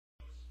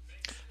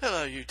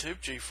Hello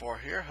YouTube, G4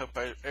 here. Hope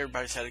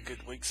everybody's had a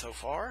good week so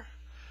far.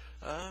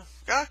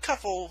 Got a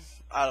couple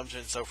items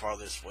in so far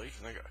this week.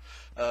 I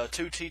got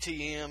 2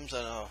 TTMs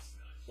and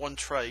one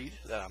trade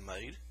that I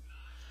made.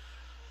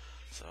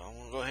 So I'm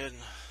going to go ahead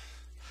and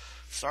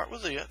start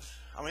with it.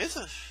 I mean, it's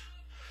a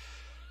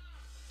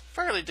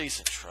fairly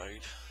decent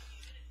trade.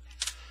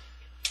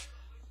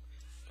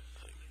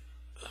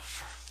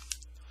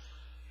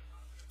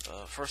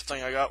 First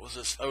thing I got was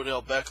this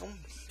Odell Beckham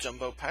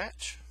jumbo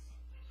patch,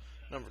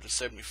 number to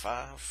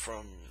 75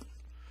 from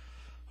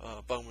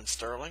Bowman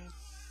Sterling.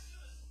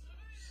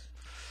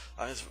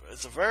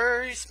 It's a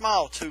very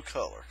small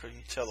 2-color. You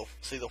can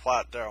see the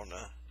white there on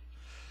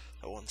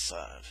the one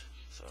side.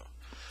 So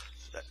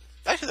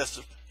actually,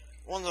 that's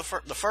one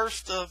of the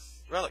first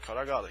relic card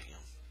I got of him.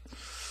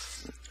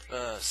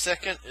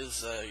 Second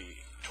is a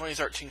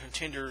 2013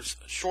 Contenders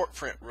short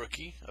print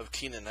rookie of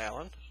Keenan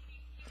Allen.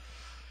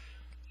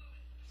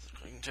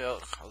 You can tell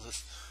because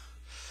this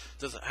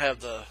doesn't have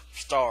the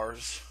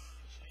stars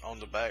on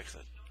the back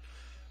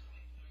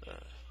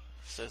that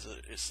says that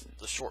it's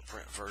the short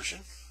print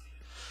version.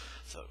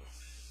 So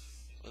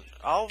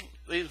all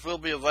these will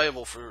be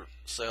available for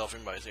sale if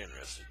anybody's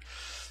interested.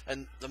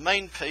 And the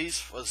main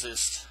piece was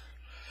this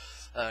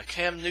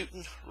Cam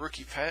Newton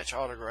rookie patch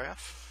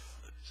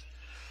autograph,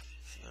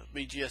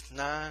 BGS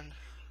 9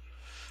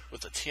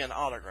 with a 10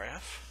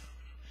 autograph,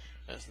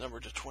 and it's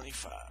numbered to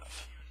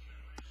 25.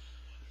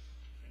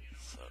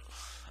 So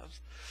I was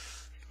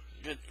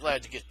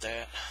glad to get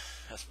that.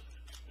 That's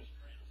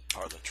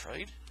part of the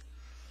trade.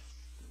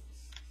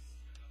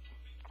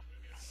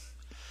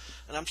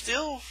 And I'm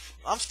still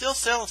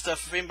selling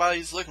stuff if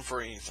anybody's looking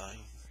for anything.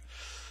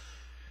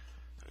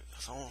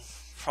 So I'll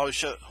probably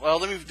show. Well,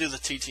 let me do the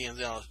TT and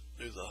then I'll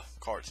do the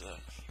cards that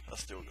I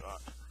still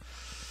got.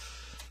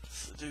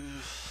 So do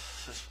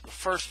the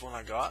first one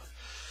I got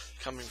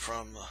coming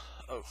from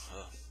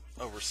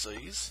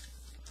overseas.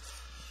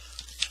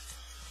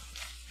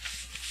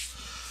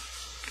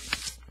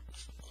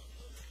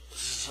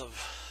 This is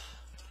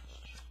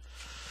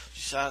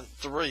she signed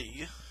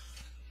 3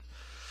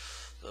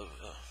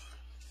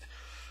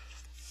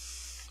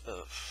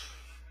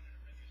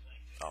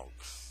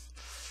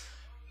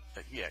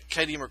 yeah,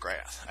 Katie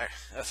McGrath.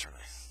 That's her name.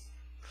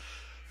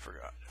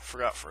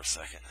 Forgot for a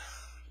second.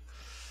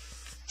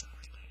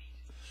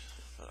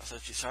 But I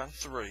said she signed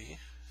 3.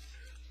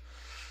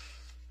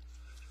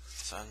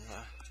 Signed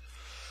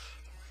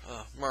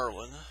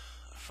Merlin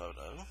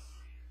photo.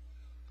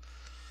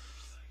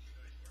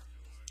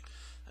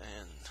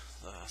 And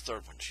the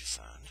third one she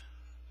signed.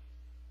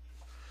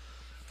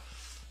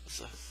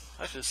 It's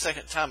actually the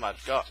second time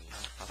I'd gotten.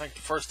 I think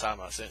the first time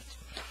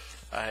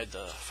I had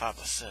the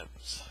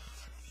 5x7s.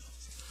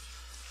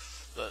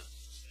 But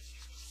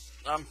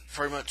I'm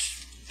pretty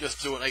much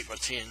just doing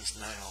 8x10s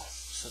now,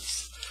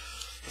 since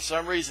for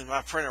some reason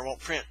my printer won't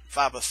print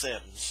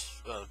 5x7s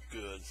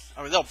good.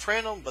 I mean, they'll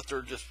print them, but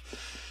they're just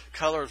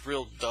colors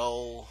real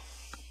dull.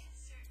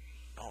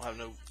 Don't have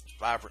no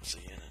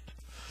vibrancy in it.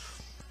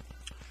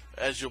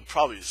 As you'll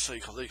probably see,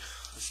 because this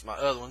is my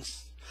other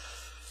ones.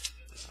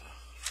 It's a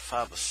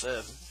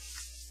 5x7,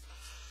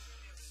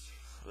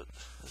 but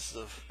this is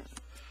the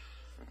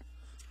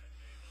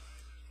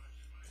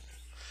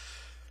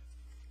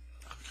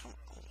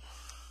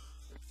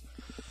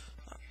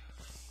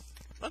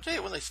I'll tell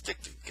you when they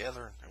stick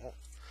together, they won't.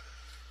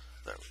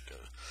 There we go.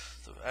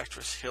 The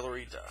actress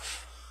Hilary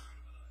Duff,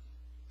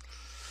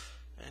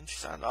 and she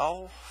signed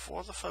all 4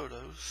 of the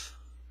photos.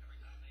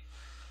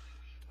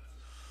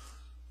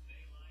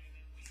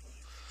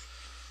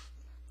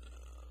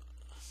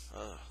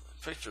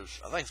 Pictures,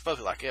 I think it's supposed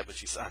to be like that, but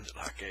she signed it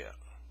like that.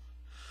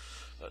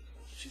 But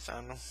she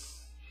signed them,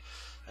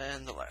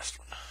 and the last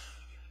one.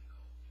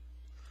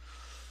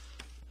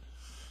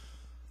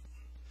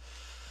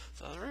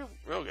 So I was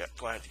real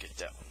glad to get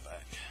that one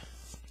back.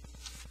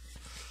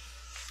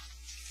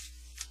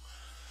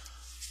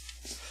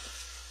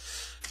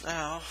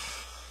 Now,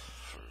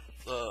 for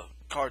the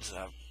cards that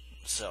I'm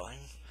selling,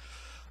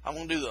 I'm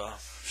going to do the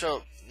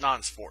show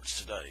non-sports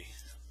today,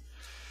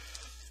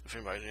 if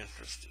anybody's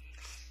interested.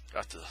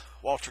 Got the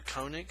Walter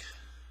Koenig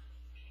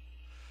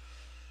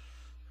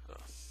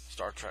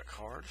Star Trek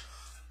card.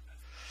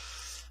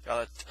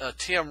 Got a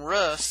Tim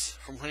Russ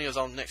from when he was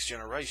on Next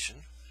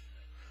Generation.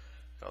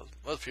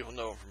 Most people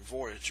know him from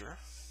Voyager.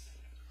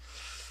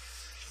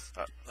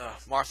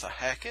 Martha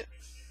Hackett,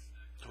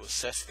 who was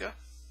Seska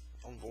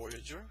on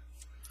Voyager.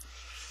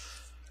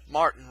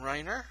 Martin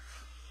Rayner,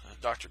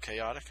 Dr.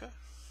 Chaotica.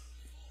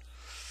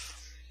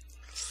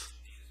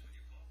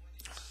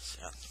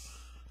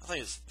 I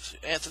think it's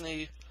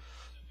Anthony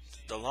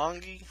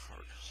DeLonghi.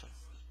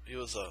 He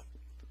was a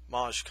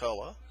Maj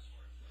Kola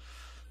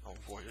on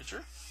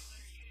Voyager.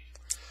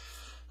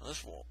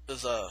 This one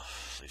is a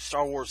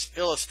Star Wars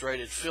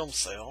Illustrated film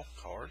sale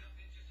card.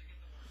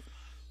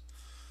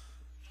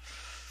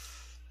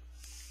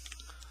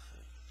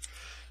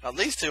 Now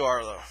these two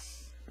are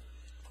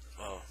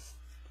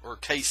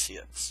case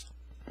hits.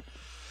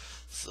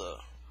 It's a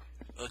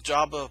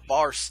Jabba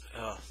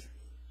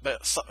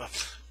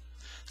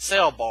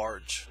sail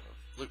barge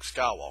Luke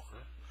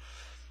Skywalker.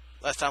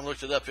 Last time I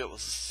looked it up, it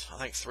was, I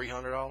think,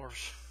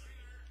 $300.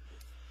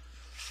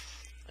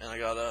 And I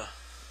got a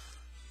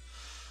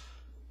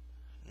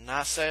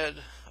Nysad,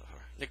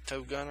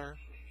 Nikto Gunner,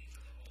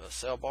 a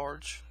sail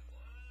barge.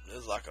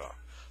 It's like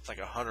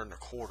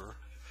 $100.25.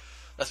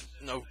 That's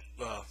no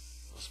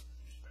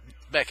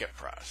Beckett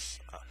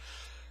price.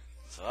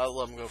 So I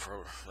let them go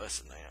for less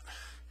than that.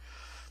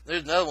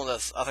 There's another one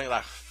that's, I think,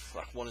 like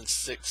 1 in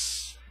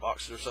 6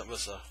 boxes or something.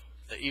 It's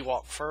the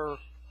Ewok fur.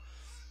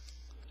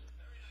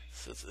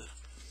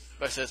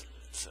 It says,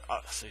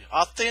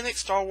 authentic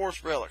Star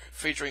Wars relic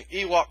featuring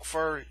Ewok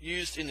fur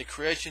used in the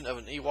creation of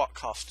an Ewok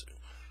costume.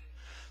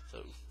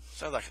 So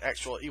sounds like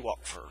actual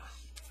Ewok fur.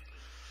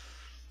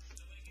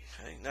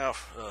 Okay, now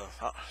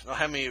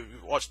how many of you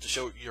watched the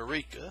show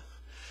Eureka?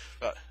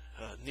 Got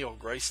Neil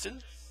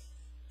Grayston,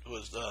 who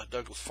was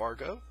Douglas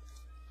Fargo.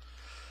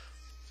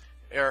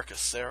 Erica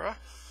Serra,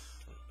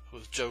 who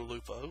was Joe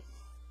Lupo.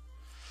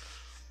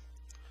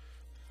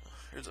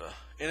 Here's a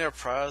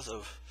Enterprise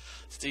of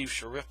Steve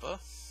Sharippa.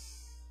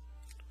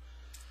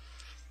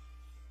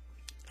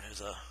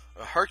 There's a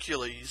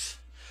Hercules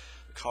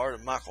card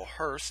of Michael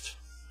Hurst,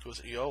 who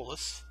was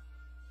Aeolus.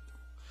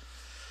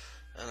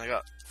 And I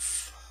got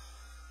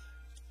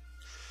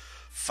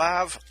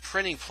 5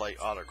 printing plate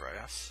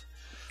autographs.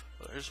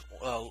 There's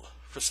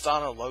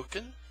Kristana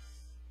Loken,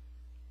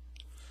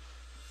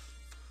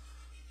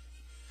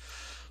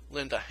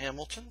 Linda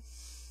Hamilton,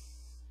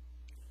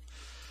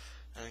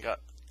 and I got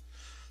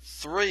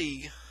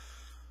 3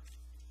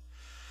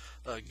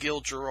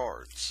 Gil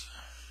Gerards.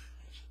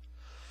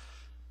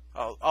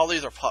 All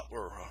these are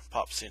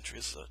pop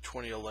centuries,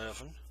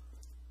 2011.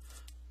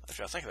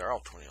 Actually, I think they're all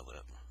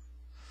 2011.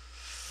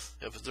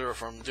 Yeah, but they're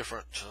from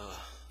different.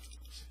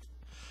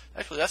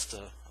 Actually, that's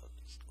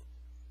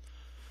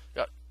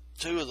got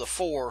 2 of the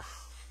 4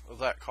 of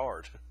that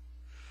card,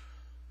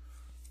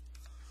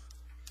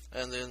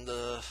 and then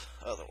the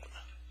other one.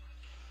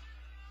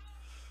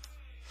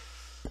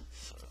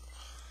 So,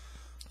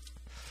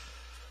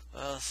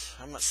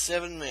 I'm at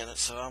 7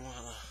 minutes, so I'm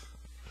gonna,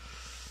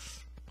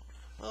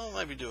 well,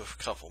 maybe do a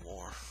couple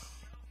more.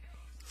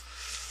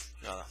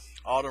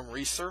 Autumn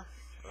Reeser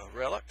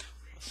relic,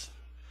 that's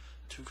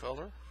 2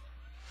 color,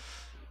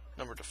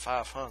 numbered to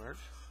 500.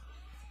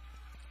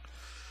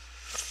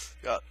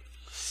 Got,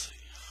 let's see,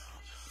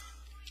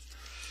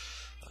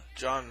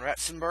 John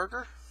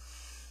Ratzenberger,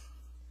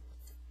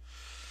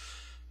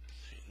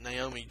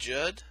 Naomi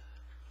Judd,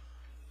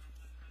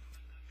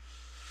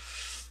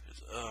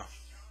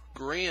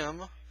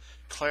 Grimm,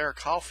 Claire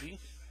Coffey,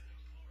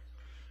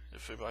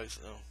 if anybody's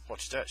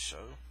watched that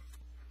show.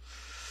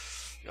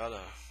 Got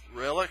a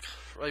relic,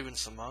 Raven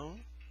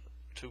Simone,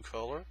 2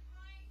 color.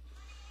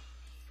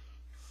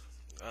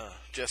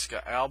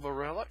 Jessica Alba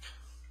relic.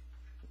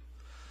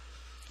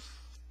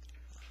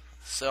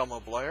 Selma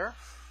Blair,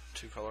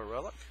 2 color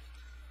relic.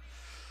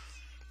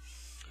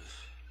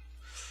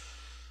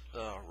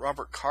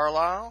 Robert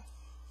Carlyle.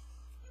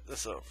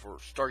 This is for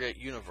Stargate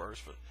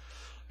Universe, but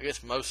I guess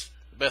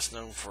best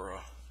known for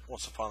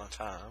Once Upon a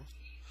Time.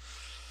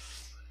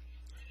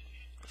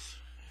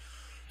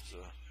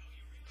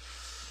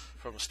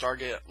 From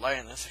Stargate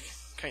Atlantis.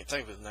 I can't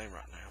think of his name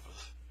right now, but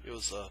it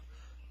was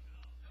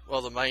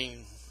the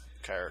main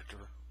character,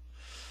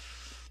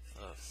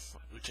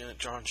 Lieutenant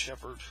John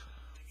Shepard.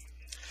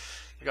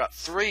 I got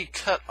 3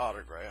 cut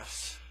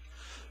autographs.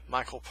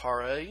 Michael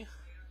Paré,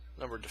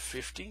 numbered to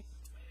 50.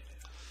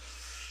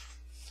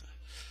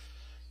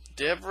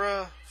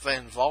 Deborah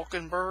Van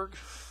Valkenburg,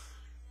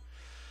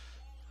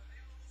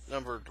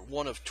 numbered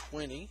 1 of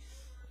 20.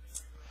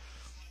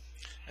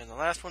 And the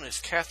last one is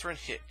Catherine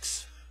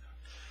Hicks,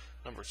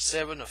 numbered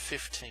 7 of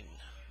 15.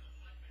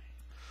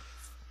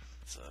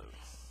 So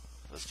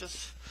that's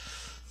just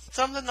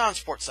some of the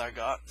non-sports I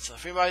got. So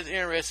if anybody's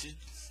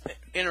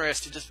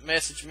interested, just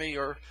message me,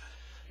 or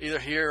either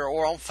here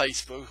or on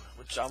Facebook,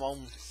 which I'm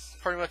on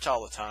pretty much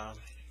all the time.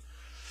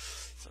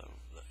 So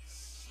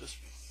just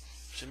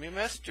send me a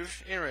message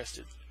if you're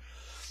interested.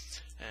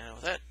 And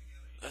with that,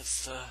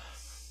 that's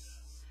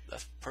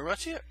pretty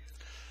much it.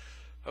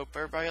 Hope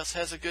everybody else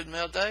has a good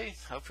mail day.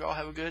 Hope you all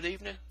have a good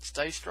evening.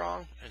 Stay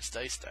strong and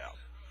stay stout.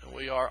 And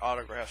we are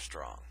Autograph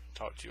Strong.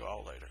 Talk to you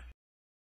all later.